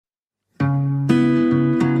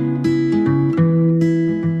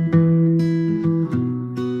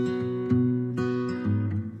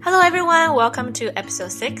welcome to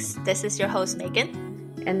episode 6. This is your host, Megan.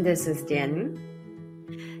 And this is Danny.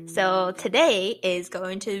 So today is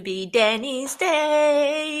going to be Danny's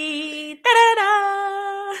day.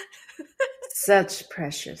 Da-da-da! Such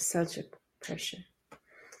pressure.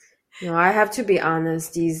 I have to be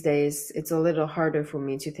honest, these days, it's a little harder for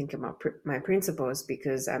me to think about my principles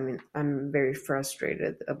because I'm very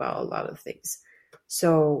frustrated about a lot of things.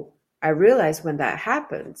 So I realize when that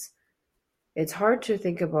happens, it's hard to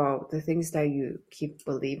think about the things that you keep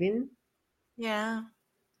believing. Yeah.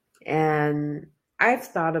 And I've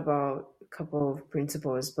thought about a couple of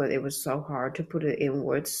principles, but it was so hard to put it in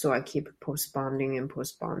words. So I keep postponing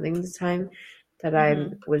the time that I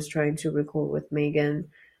was trying to record with Megan.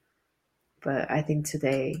 But I think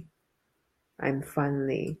today I'm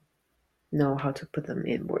finally know how to put them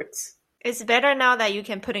in words. It's better now that you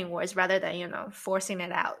can put in words rather than, forcing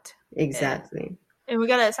it out. Exactly.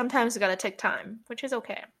 And sometimes we gotta take time, which is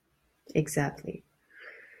okay. Exactly.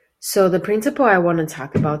 So the principle I want to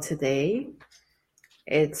talk about today,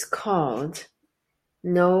 it's called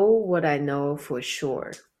Know What I Know For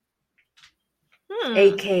Sure.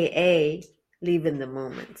 AKA Live in the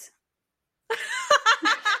Moment.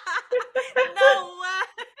 No way!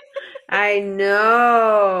 I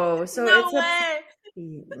know. So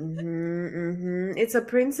it's a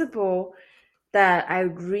principle that I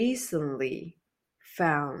recently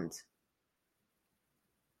found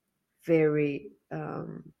very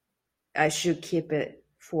I should keep it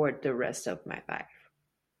for the rest of my life.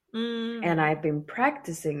 And I've been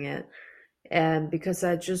practicing it, and because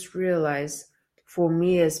I just realized for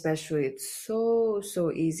me especially, it's so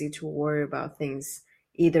easy to worry about things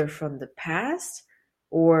either from the past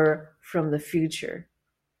or from the future.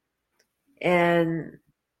 And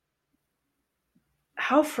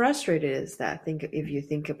how frustrating is that, if you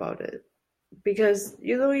think about it? Because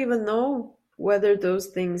you don't even know whether those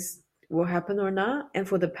things will happen or not. And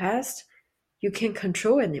for the past, you can't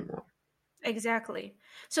control anymore. Exactly.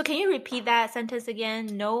 So can you repeat that sentence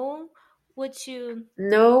again? Know what you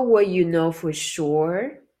know for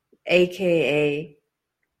sure, aka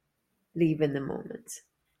live in the moment.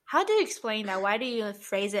 How do you explain that? Why do you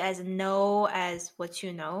phrase it as know as what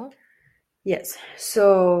you know? Yes.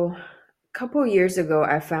 So a couple years ago,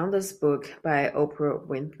 I found this book by Oprah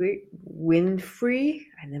Winfrey.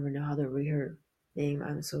 I never know how to read her name.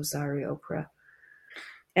 I'm so sorry, Oprah.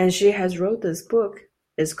 And she has wrote this book.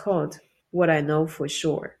 It's called What I Know For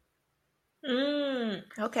Sure.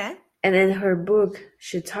 Okay. And in her book,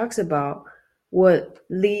 she talks about what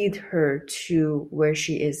lead her to where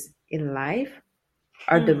she is in life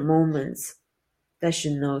are the moments that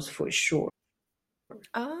she knows for sure.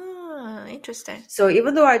 Oh, interesting. So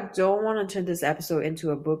even though I don't want to turn this episode into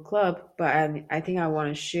a book club, but I think I want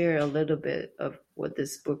to share a little bit of what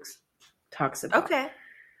this book talks about. Okay.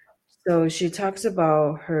 So she talks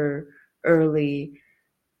about her early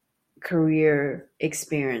career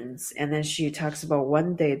experience, and then she talks about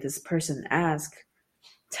one day this person asked,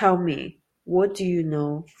 "Tell me, what do you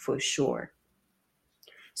know for sure?"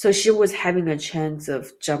 So she was having a chance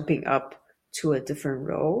of jumping up to a different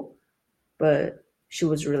role, but she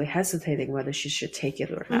was really hesitating whether she should take it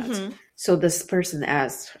or not. So this person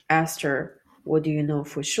asked her, "What do you know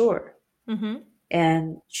for sure?"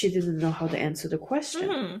 And she didn't know how to answer the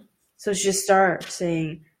question. So she started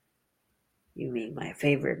saying, "You mean my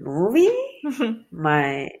favorite movie?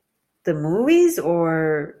 The movies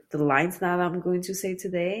or the lines that I'm going to say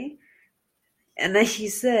today?" And then he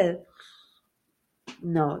said,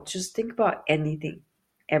 "No, just think about anything,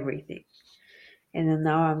 everything." And then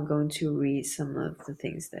now I'm going to read some of the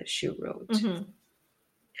things that she wrote.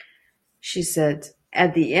 She said,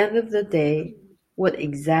 "At the end of the day, what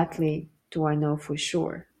exactly do I know for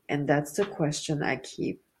sure? And that's the question I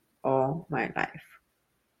keep all my life."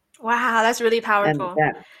 Wow, that's really powerful.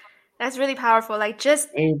 That's really powerful. Like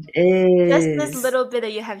just this little bit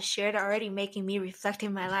that you have shared already making me reflect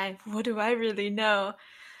in my life. What do I really know?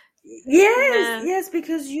 Yes,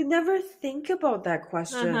 because you never think about that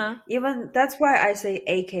question. Even that's why I say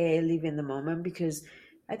AKA live in the moment, because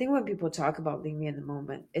I think when people talk about living in the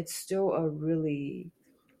moment, it's still a really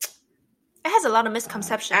it has a lot of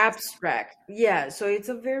misconceptions. Abstract. Yeah, so it's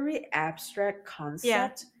a very abstract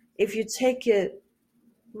concept. If you take it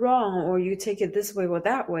wrong or you take it this way or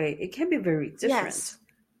that way, it can be very different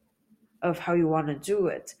of how you want to do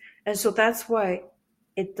it. And so that's why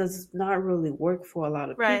it does not really work for a lot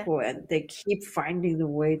of people, and they keep finding the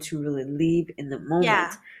way to really live in the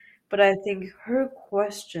moment. But I think her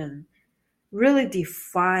question really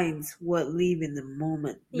defines what live in the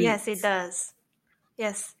moment means. Yes, it does.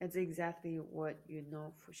 Yes. That's exactly what you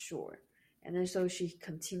know for sure. And then so she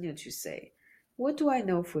continued to say, "What do I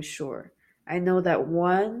know for sure? I know that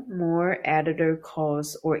one more editor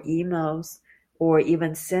calls or emails or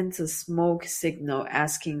even sends a smoke signal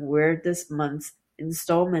asking where this month's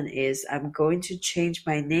installment is, I'm going to change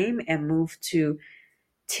my name and move to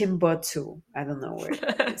Timbuktu. I don't know where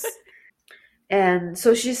that is. And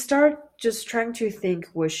so she starts just trying to think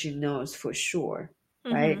what she knows for sure,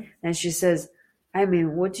 right? Mm-hmm. And she says, I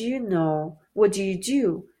mean, what do you know? What do you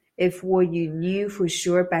do if what you knew for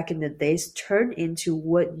sure back in the days turned into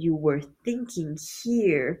what you were thinking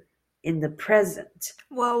here in the present?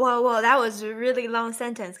 Whoa, whoa, whoa. That was a really long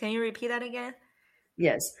sentence. Can you repeat that again?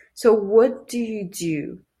 Yes. So what do you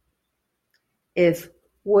do if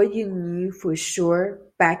what you knew for sure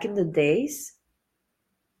back in the days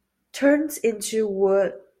turns into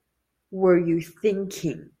what were you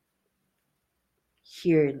thinking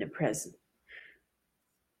here in the present?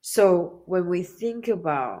 So when we think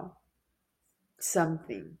about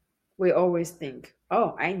something, we always think,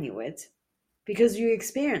 oh, I knew it because you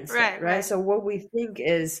experienced it, right? So what we think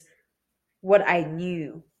is what I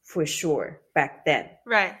knew for sure back then.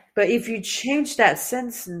 Right. But if you change that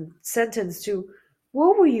sentence to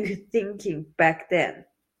what were you thinking back then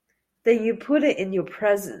you put it in your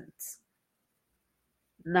present,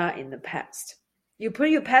 not in the past. You put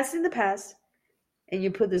your past in the past and you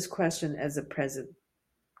put this question as a present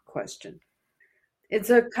question. It's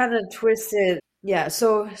a kind of twisted. Yeah,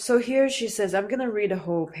 so here she says, I'm gonna read a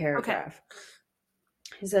whole paragraph.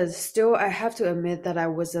 Okay. He says, still, I have to admit that I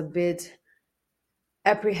was a bit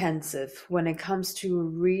apprehensive when it comes to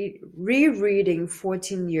rereading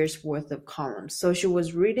 14 years worth of columns. So she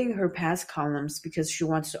was reading her past columns because she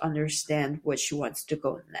wants to understand what she wants to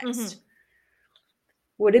go next. Mm-hmm.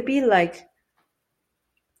 Would it be like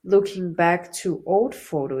looking back to old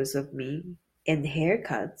photos of me and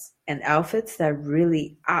haircuts and outfits that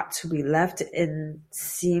really ought to be left in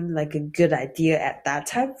seem like a good idea at that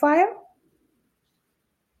time file?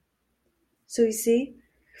 So you see,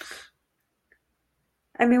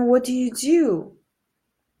 I mean, what do you do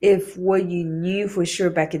if what you knew for sure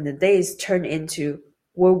back in the days turned into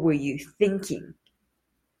what were you thinking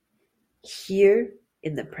here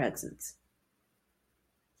in the present?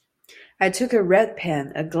 I took a red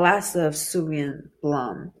pen, a glass of Sauvignon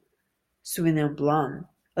Blanc,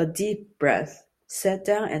 a deep breath, sat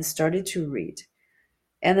down and started to read.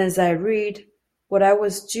 And as I read, what I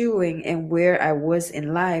was doing and where I was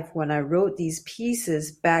in life when I wrote these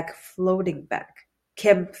pieces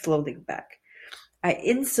came floating back. I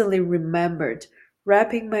instantly remembered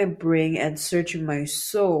wrapping my brain and searching my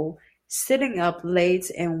soul, sitting up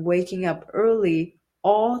late and waking up early,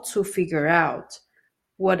 all to figure out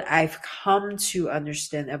what I've come to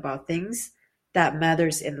understand about things that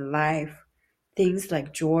matters in life. Things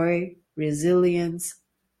like joy, resilience,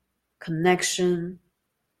 connection,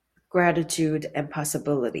 gratitude, and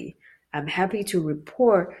possibility. I'm happy to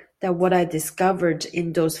report that what I discovered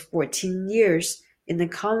in those 14 years in the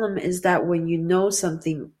column is that when you know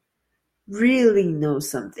something, really know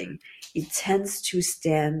something, it tends to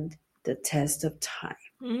stand the test of time.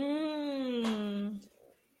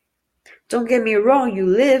 Don't get me wrong, you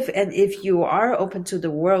live, and if you are open to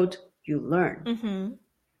the world, you learn. Mm-hmm.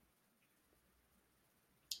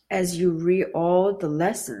 As you read all the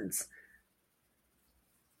lessons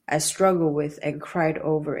I struggled with and cried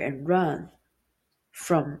over and run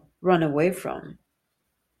away from,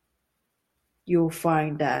 you'll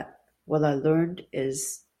find that what I learned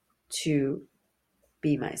is to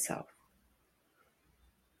be myself.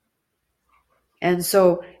 And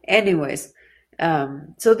so, anyways,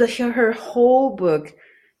 her whole book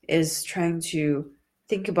is trying to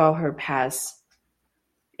think about her past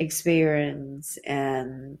experience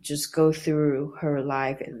and just go through her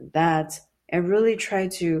life and that, and really try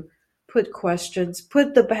to put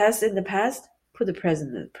the past in the past, put the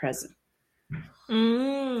present in the present.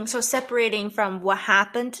 So separating from what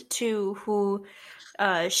happened to who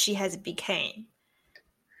she has became.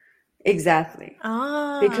 Exactly.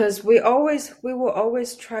 Because we will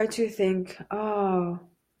always try to think, oh,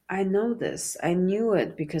 I know this. I knew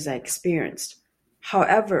it because I experienced.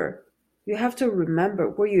 However, you have to remember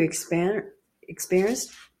what you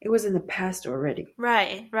experienced. It was in the past already.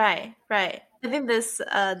 Right. I think this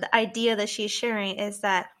the idea that she's sharing is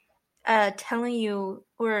that telling you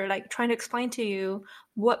or like trying to explain to you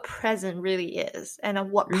what present really is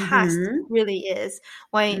and what past really is,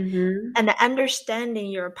 and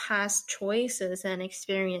understanding your past choices and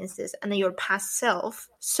experiences and your past self,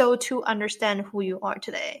 so to understand who you are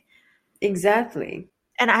today. Exactly.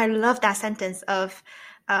 And I love that sentence of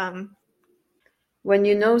when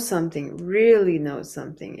you know something, really know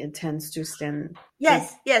something, it tends to stand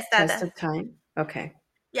yes test of time. Okay.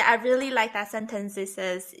 Yeah, I really like that sentence. It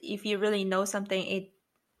says, if you really know something, it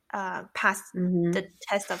passed Mm-hmm. the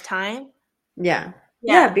test of time. Yeah.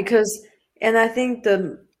 Yeah, Yeah, because, and I think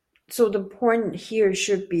the point here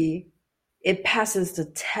should be it passes the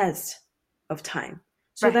test of time.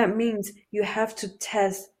 So right. that means you have to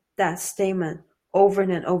test that statement over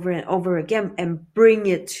and over and over again and bring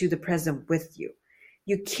it to the present with you.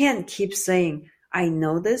 You can't keep saying, I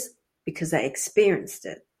know this because I experienced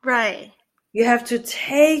it. Right. You have to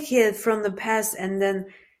take it from the past and then,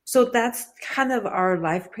 so that's kind of our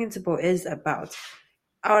life principle is about.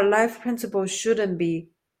 Our life principle shouldn't be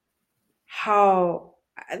how,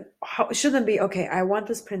 how shouldn't be, okay, I want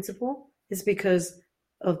this principle is because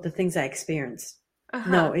of the things I experienced.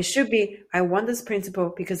 No, Uh-huh. it should be, I want this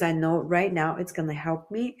principle because I know right now it's going to help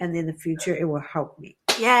me and in the future it will help me.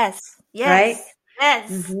 Yes. Right? Yes.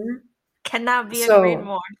 Yes. Mm-hmm. Cannot be agreed So,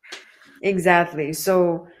 more. exactly.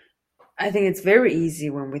 So, I think it's very easy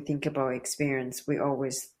when we think about experience. We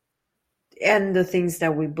always, and the things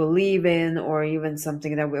that we believe in, or even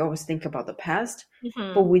something that we always think about the past,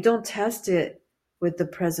 but Hmm. we don't test it with the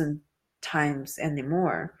present times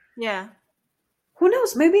anymore. Yeah. Who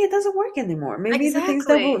knows? Maybe it doesn't work anymore. Maybe the things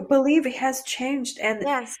that we Exactly. believe has changed. And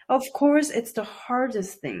Yes. of course, it's the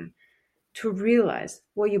hardest thing to realize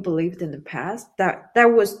what you believed in the past, that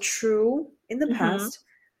was true in the Hmm. past.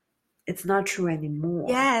 It's not true anymore.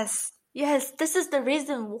 Yes. Yes. This is the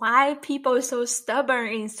reason why people are so stubborn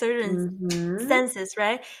in certain Hmm. senses,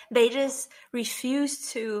 right? They just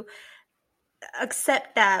refuse to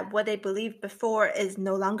accept that what they believed before is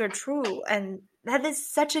no longer true. And that is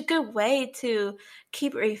such a good way to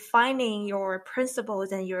keep refining your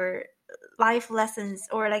principles and your life lessons,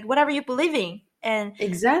 or like whatever you believe in. And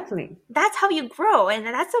Exactly. that's how you grow. And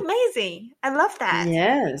that's amazing. I love that.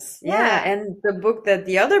 Yes, yeah, Yeah. and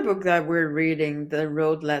the other book that we're reading, The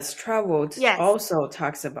Road Less Traveled, Yes. also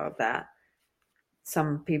talks about that.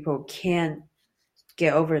 Some people can't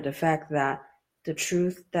get over the fact that the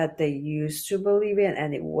truth that they used to believe in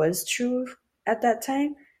and it was true at that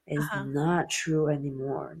time is Uh-huh. not true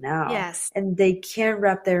anymore now. Yes. And they can't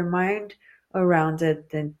wrap their mind around it,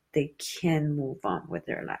 then they can move on with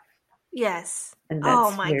their life. Yes. And Oh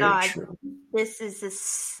that's my very God. true. This is just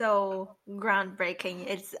so groundbreaking.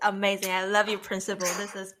 It's amazing. I love your principle.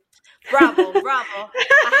 This is bravo, bravo.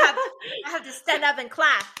 I have I have to stand up and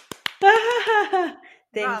clap.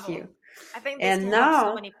 Thank Bravo. you. I think this And can help so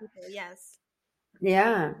now, many people. Yes.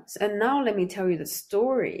 yeah, and now let me tell you the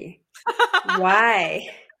story why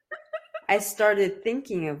I started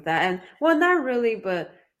thinking of that. And well, not really,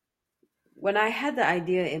 but when I had the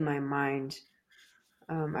idea in my mind,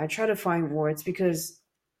 I try to find words because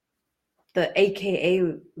the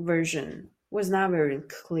AKA version was not very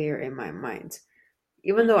clear in my mind.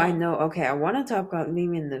 Even though I Hmm. know, okay, I want to talk about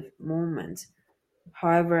living in the moment.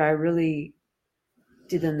 However, I really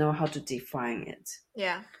didn't know how to define it.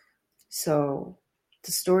 Yeah. So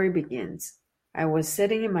the story begins. I was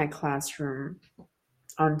sitting in my classroom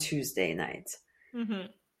on Tuesday night. Hmm.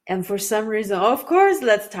 And for some reason, of course,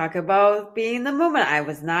 let's talk about being in the moment. I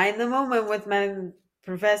was not in the moment with my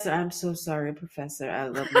professor. I'm so sorry, professor. I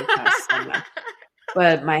love your class so much.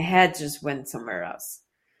 But my head just went somewhere else.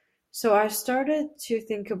 So I started to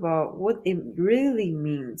think about what it really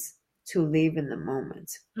means to live in the moment.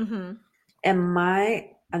 Hmm. And my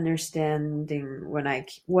understanding when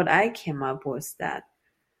what I came up was that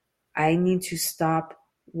I need to stop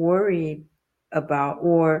worrying about,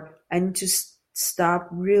 or I need to stop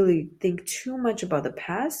really think too much about the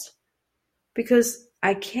past because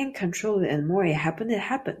I can't control it anymore. It happened, it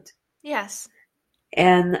happened. Yes.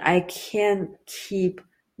 And I can't keep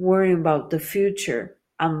worrying about the future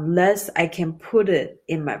unless I can put it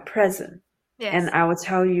in my present. And Yes. I will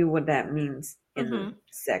tell you what that means in a Hmm.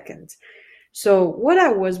 second. So what I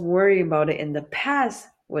was worried about it in the past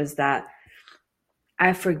was that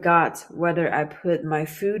I forgot whether I put my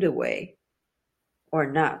food away or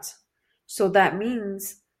not. So that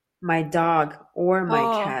means my dog or my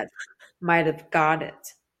Oh, cat might have got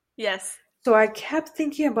it. yes. So I kept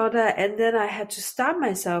thinking about that, and then I had to stop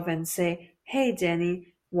myself and say, hey,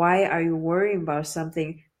 Jenny, why are you worrying about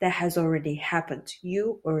something that has already happened?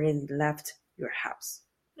 You already left your house.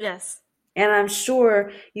 Yes. And I'm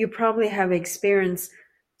sure you probably have experienced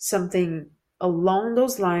something along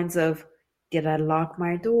those lines of, did I lock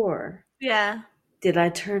my door? Yeah. Did I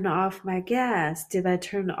turn off my gas? Did I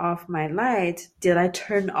turn off my light? Did I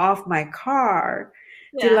turn off my car?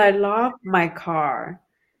 Did Yeah. I lock my car?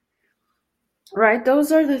 Right?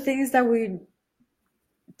 Those are the things that we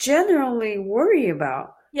generally worry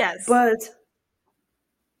about, Yes. but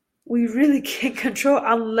we really can't control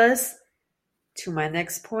unless to my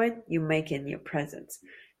next point, you make it in your presence.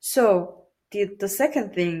 So the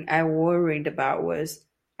second thing I worried about was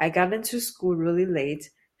I got into school really late,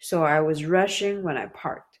 so I was rushing when I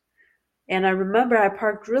parked. And I remember I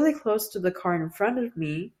parked really close to the car in front of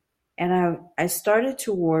me, and I started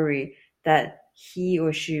to worry that he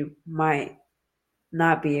or she might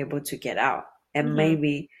not be able to get out. And Mm-hmm.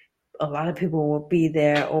 maybe a lot of people will be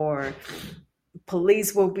there, or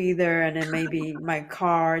police will be there, and then maybe my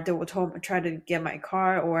car, they will try to get my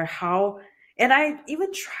car, or how. And I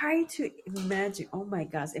even try to imagine, oh my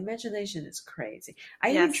gosh, imagination is crazy.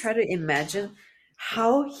 I even Yes. try to imagine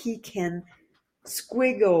how he can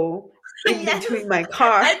squiggle in Yes. between my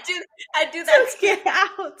car I do that to too. get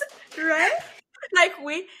out, right? Like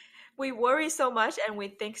we worry so much and we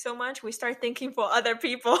think so much, we start thinking for other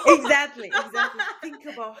people. Exactly, exactly. Think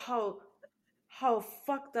about how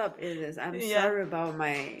fucked up it is. I'm Yeah, sorry about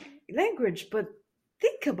my language, but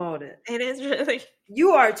think about it. it is really.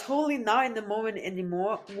 You are totally not in the moment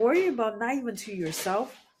anymore. Worry about not even to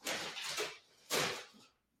yourself.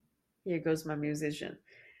 Here goes my musician.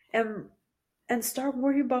 And start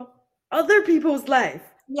worrying about other people's life.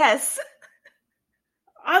 Yes.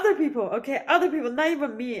 Other people, okay? Other people, not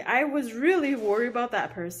even me. I was really worried about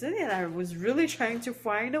that person, and I was really trying to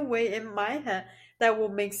find a way in my head that will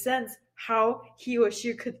make sense how he or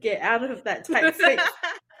she could get out of that tight space.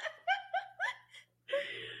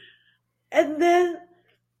 And then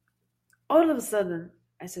all of a sudden,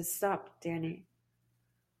 I said, "Stop, Danny.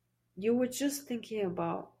 You were just thinking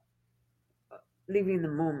about living the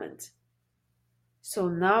moment." So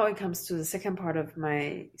now it comes to the second part of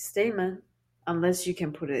my statement, unless you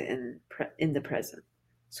can put it in the present.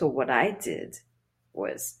 So what I did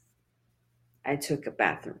was I took a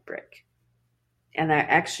bathroom break. And I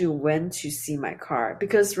actually went to see my car,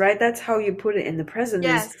 because right, that's how you put it in the present, is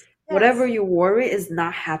Yes. whatever Yes. you worry is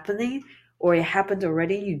not happening, or it happened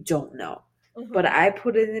already, you don't know. But Mm-hmm. I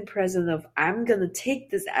put it in the present of, I'm gonna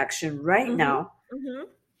take this action right Mm-hmm. now Mm-hmm.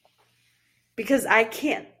 because I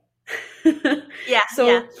can. Yeah, yeah.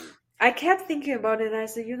 So I kept thinking about it, and I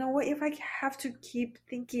said, you know what, if I have to keep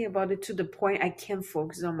thinking about it to the point I can't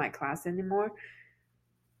focus on my class anymore,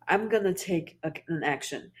 I'm gonna take an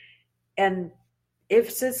action. And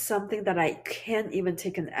if it's something that I can't even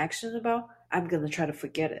take an action about, I'm gonna try to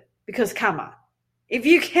forget it. Because come on, if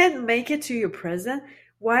you can't make it to your present,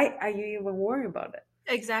 why are you even worrying about it?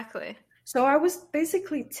 Exactly. So I was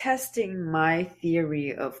basically testing my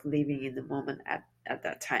theory of living in the moment at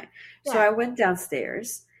that time. So Yeah. I went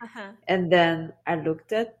downstairs, Uh-huh. and then I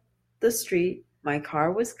looked at the street. My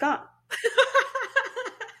car was gone.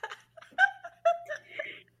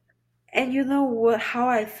 And you know what, how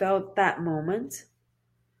I felt that moment?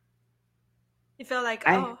 You feel like,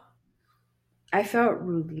 I oh, I felt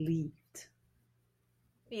relieved.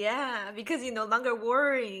 yeah, because you're no longer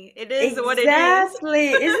worrying. It is what it is. Exactly.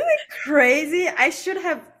 Isn't it crazy? I should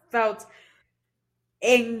have felt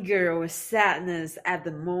anger or sadness at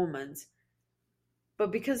the moment.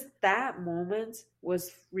 But because that moment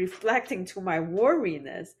was reflecting to my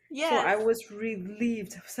worriness, so Yes. I was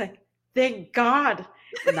relieved. I was like, thank God.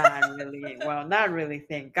 Not really. Well, not really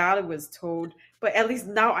thank God it was told, but at least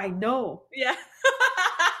now I know. Yeah.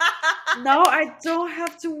 Now I don't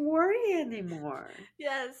have to worry anymore.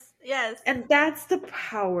 Yes. Yes. And that's the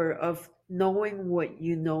power of knowing what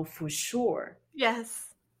you know for sure. Yes.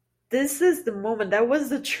 This is the moment. That was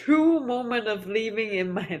the true moment of living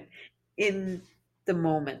in the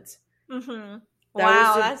moment. Mm-hmm. That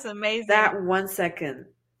was Wow, that's amazing. that 1 second.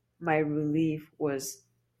 My relief was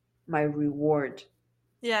my reward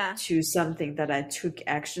Yeah. to something that I took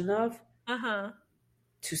action of Uh-huh.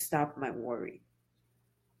 to stop my worry.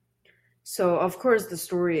 So of course the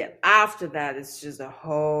story after that is just a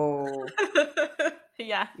whole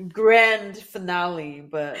Yeah. grand finale,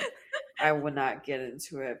 but I will not get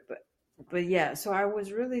into it. But yeah, so I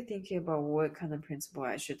was really thinking about what kind of principle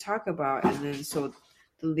I should talk about, and then so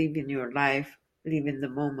the live in your life, live in the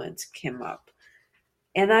moment came up.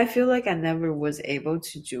 And I feel like I never was able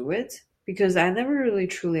to do it because I never really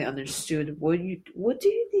truly understood what do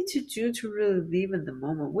you need to do to really live in the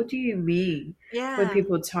moment? What do you mean when Yeah.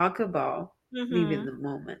 people talk about live in Mm-hmm. the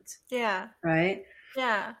moment, Yeah. right?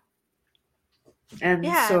 Yeah. And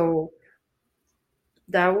Yeah. so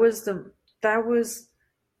that was the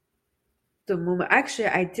moment. Actually,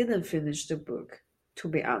 I didn't finish the book, to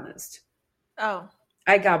be honest. Oh.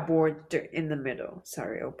 I got bored in the middle.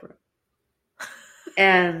 Sorry, Oprah.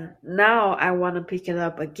 And now I want to pick it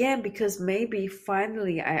up again because maybe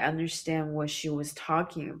finally I understand what she was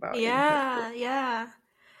talking about in her book. Yeah. Yeah.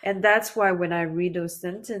 And that's why when I read those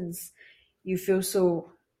sentences, you feel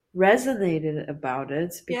so. resonated about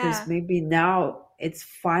it because Yeah. maybe now it's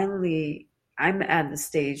finally I'm at the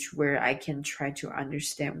stage where I can try to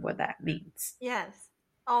understand what that means. Yes.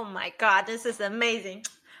 Oh my God, this is amazing.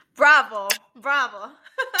 Bravo. Bravo.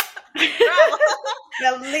 Bravo.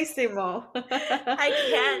 Bellissimo. I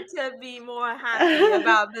can't be more happy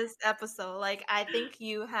about this episode. Like, I think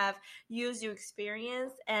you have used your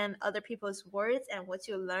experience and other people's words and what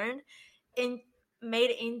you learned in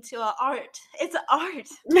made it into an art. It's an art.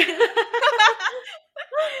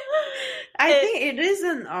 I it think it is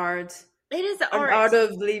it is an an art. art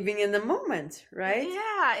of living in the moment, right?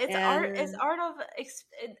 Yeah, it's art. It's And art of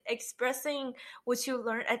expressing what you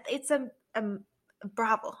learn. It's a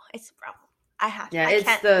bravo. It's bravo. yeah, I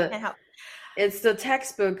can't help. it's the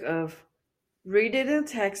textbook of reading the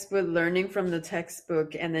textbook, learning from the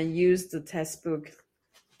textbook, and then use the textbook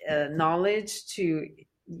knowledge to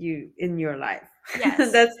you in your life.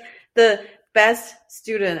 Yes. That's the best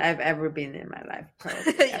student I've ever been in my life,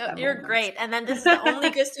 probably at that You're moment. great. And then this is the only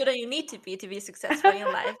good student you need to be successful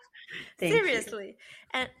in life. Thank you. Seriously.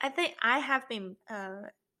 And I think I have been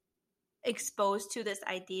exposed to this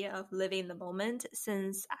idea of living the moment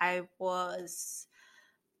since I was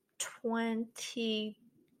 22,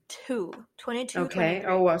 22, Okay. 23.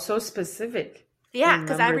 Oh, wow, so specific. You Yeah,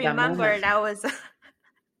 because I remember that remember moment. that was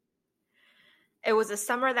it was a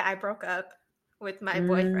summer that I broke up with my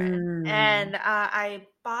boyfriend, Mm, and I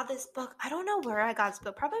bought this book. I don't know where I got this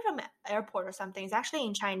book, probably from an airport or something. It's actually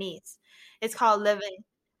in Chinese. It's called Living.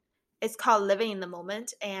 It's called Living in the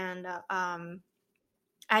Moment, and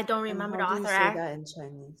I don't and remember how the do you author. say that in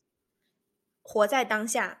Chinese? 活在当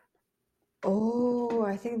下. Oh,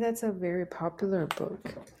 I think that's a very popular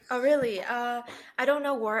book. Oh, really? I don't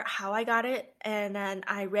know how I got it, and then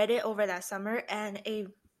I read it over that summer, and it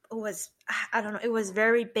was, I don't know, it was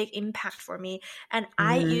very big impact for me. And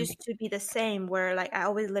I Mm-hmm. used to be the same, where like I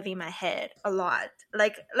always live in my head a lot,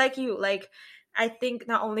 like you, like I think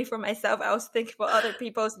not only for myself, I also think for other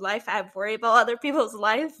people's life. I worry about other people's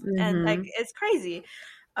life, and like Mm-hmm. it's crazy.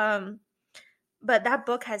 Um, but that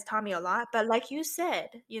book has taught me a lot. But like you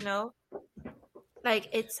said, like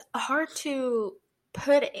it's hard to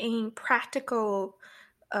put in practical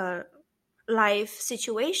uh, life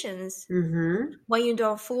situations Mm-hmm. when you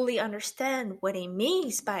don't fully understand what it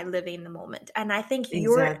means by living the moment. And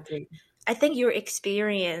Exactly. I think your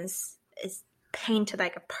experience is painted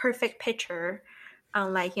like a perfect picture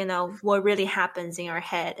on like what really happens in your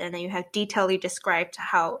head, and then you have detailedly described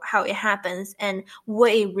how it happens and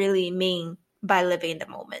what it really mean by living the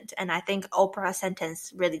moment. And I think Oprah's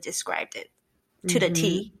sentence really described it to the Mm-hmm.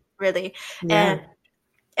 T, really. Yeah.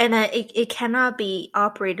 And it cannot be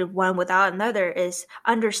operated one without another is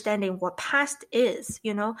understanding what past is.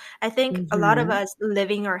 I think a lot of Mm-hmm. us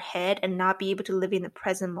live in our head and not be able to live in the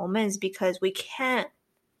present moment is because we can't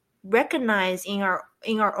recognize in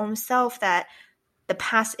our own self that the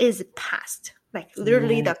past is past, like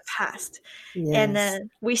literally the Yes. past. And Yes. then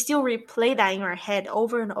we still replay that in our head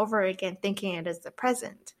over and over again, thinking it is the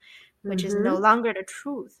present, which is no Mm-hmm. longer the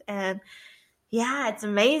truth. And yeah, it's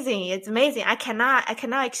amazing. It's amazing. I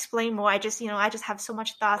cannot explain more. I just have so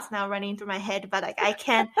much thoughts now running through my head, but like I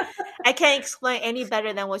can't explain any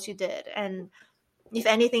better than what you did. And if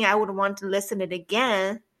anything, I would want to listen it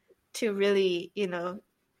again to really,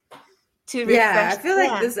 to Yeah, refresh. I feel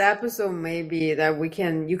like Yeah. this episode may be that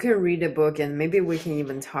you can read a book and maybe we can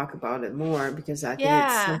even talk about it more because I think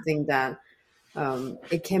it's Yeah. something that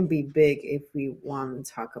it can be big if we want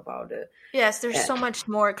to talk about it. Yes, there's Uh, so much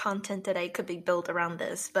more content that I could be built around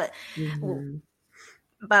this, mhm.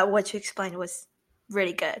 but what you explained was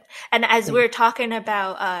really good. And as Thank we're talking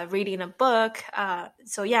about reading a book,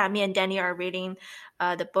 so yeah, me and Danny are reading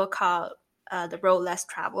the book called The Road Less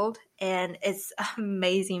Traveled, and it's an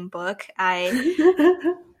amazing book.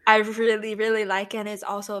 you. I really really like it, and it's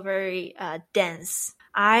also very dense.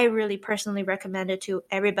 I really personally recommend it to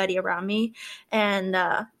everybody around me, and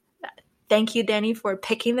thank you, Danny, for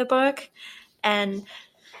picking the book. And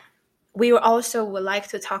we also would like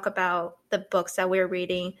to talk about the books that we're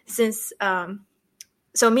reading since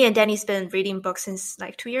so me and Danny's been reading books since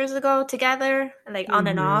like 2 years ago together, like on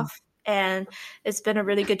and Hmm. off, and it's been a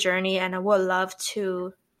really good journey. And I would love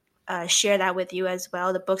to share that with you as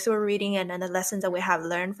well, the books we're reading and then the lessons that we have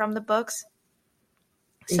learned from the books.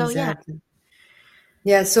 So yeah. Exactly.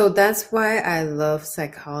 Yeah, so that's why I love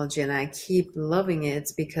psychology and I keep loving it.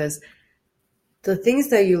 It's because the things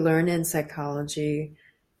that you learn in psychology,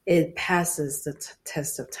 it passes the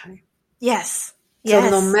test of time. Yes. So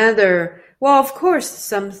no Yes. matter, well, of course,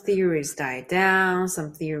 some theories die down,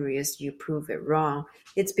 some theories you prove it wrong.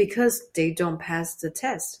 It's because they don't pass the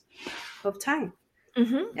test of time.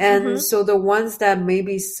 And so the ones that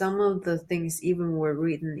maybe some of the things even were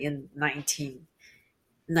written in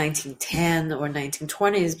 1910 or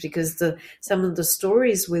 1920s, because some of the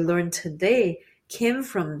stories we learn today came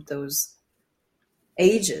from those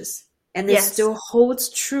ages, and it Yes. still holds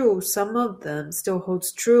true. Some of them still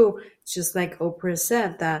holds true, just like Oprah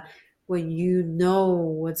said, that when you know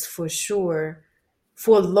what's for sure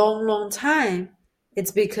for a long, long time,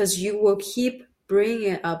 it's because you will keep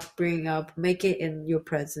bringing up, make it in your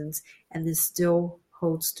presence, and it still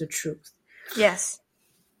holds the truth. Yes.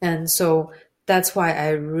 And so that's why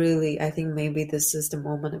I think maybe this is the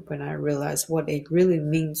moment when I realize what it really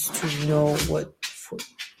means to know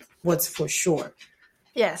what's for sure.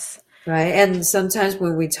 Yes. Right. And sometimes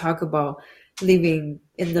when we talk about living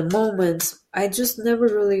in the moment, I just never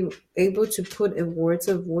really able to put in words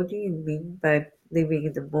of what do you mean by living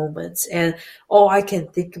in the moment. And all I can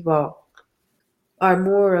think about are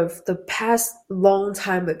more of the past long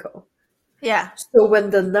time ago. Yeah. So when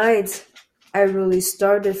the night I really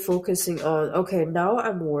started focusing on, okay, now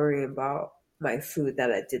I'm worrying about my food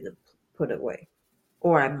that I didn't put away,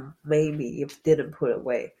 or I maybe didn't put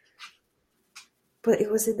away, but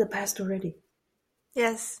it was in the past already.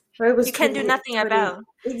 Yes. Right? It was You can do nothing 2020. about.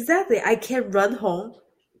 Exactly. I can't run home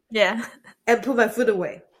Yeah. and put my food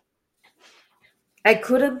away. I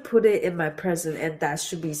couldn't put it in my present, and that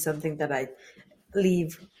should be something that I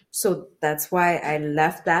leave. So that's why I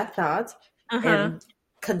left that thought and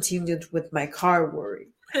continued with my car worry.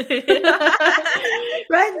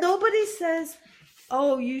 Right? Nobody says,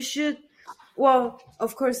 oh, you should. Well,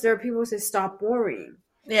 of course, there are people who say stop worrying.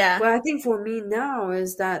 Yeah. But I think for me now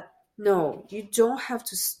is that no, you don't have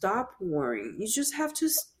to stop worrying. You just have to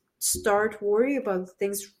start worrying about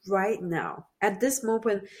things right now. At this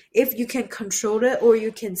moment, if you can control it or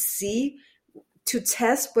you can see to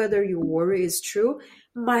test whether your worry is true,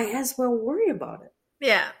 might as well worry about it.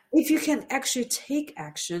 Yeah. If you can actually take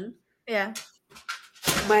action, Yeah.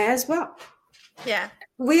 might as well. Yeah.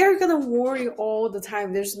 We are gonna worry all the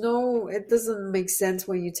time. It doesn't make sense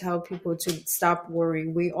when you tell people to stop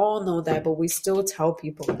worrying. We all know that, but we still tell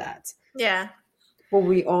people that. Yeah. But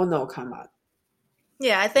we all know, come on.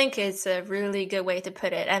 Yeah, I think it's a really good way to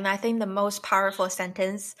put it. And I think the most powerful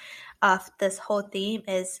sentence of this whole theme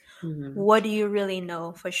is, what do you really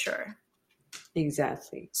know for sure?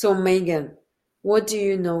 Exactly. So, Megan, what do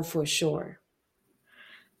you know for sure?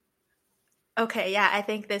 Okay, yeah, I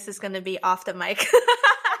think this is going to be off the mic.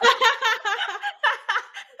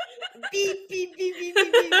 Beep, beep, beep, beep,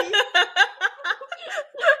 beep, beep, beep.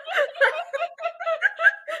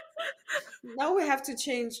 Now we have to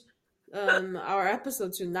change our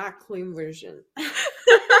episode to not clean version.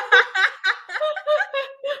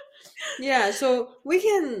 Yeah, so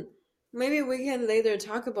maybe we can later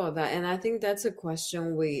talk about that. And I think that's a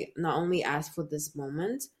question we not only ask for this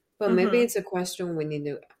moment, but maybe it's a question we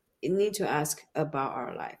need to ask about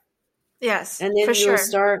our life. Yes, And for then you'll sure.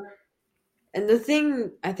 start. And the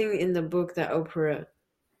thing I think in the book that Oprah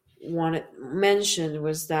mentioned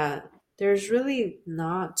was that there's really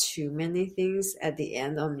not too many things at the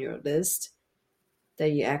end on your list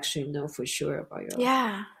that you actually know for sure about your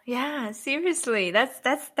life. Yeah, seriously. That's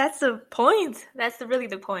the point. That's really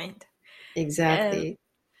the point. Exactly.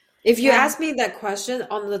 If you Yeah. ask me that question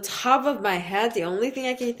on the top of my head, the only thing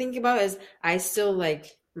I can think about is I still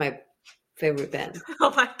like my favorite band.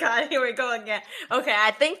 Oh my God, here we go again. Okay,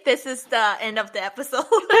 I think this is the end of the episode.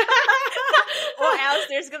 Or else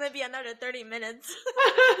there's going to be another 30 minutes.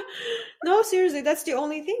 No, seriously, that's the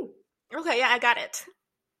only thing. Okay, yeah, I got it.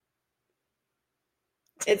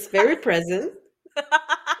 It's very present.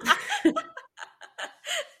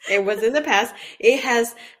 It was in the past. It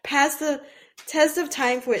has passed the test of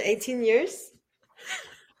time for 18 years.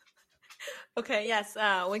 Okay, yes,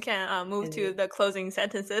 we can move to the closing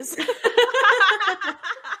sentences.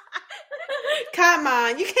 Come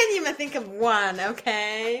on, you can't even think of one,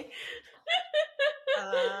 okay?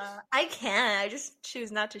 I can. I just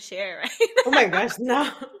choose not to share, right? Oh my gosh, no.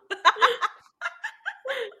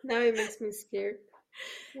 Now it makes me scared.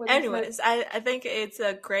 Anyways, I think it's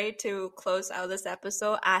great to close out this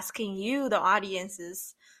episode asking you, the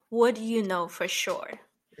audiences, what do you know for sure?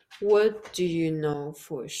 What do you know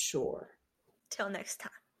for sure? Till next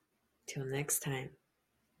time. Till next time.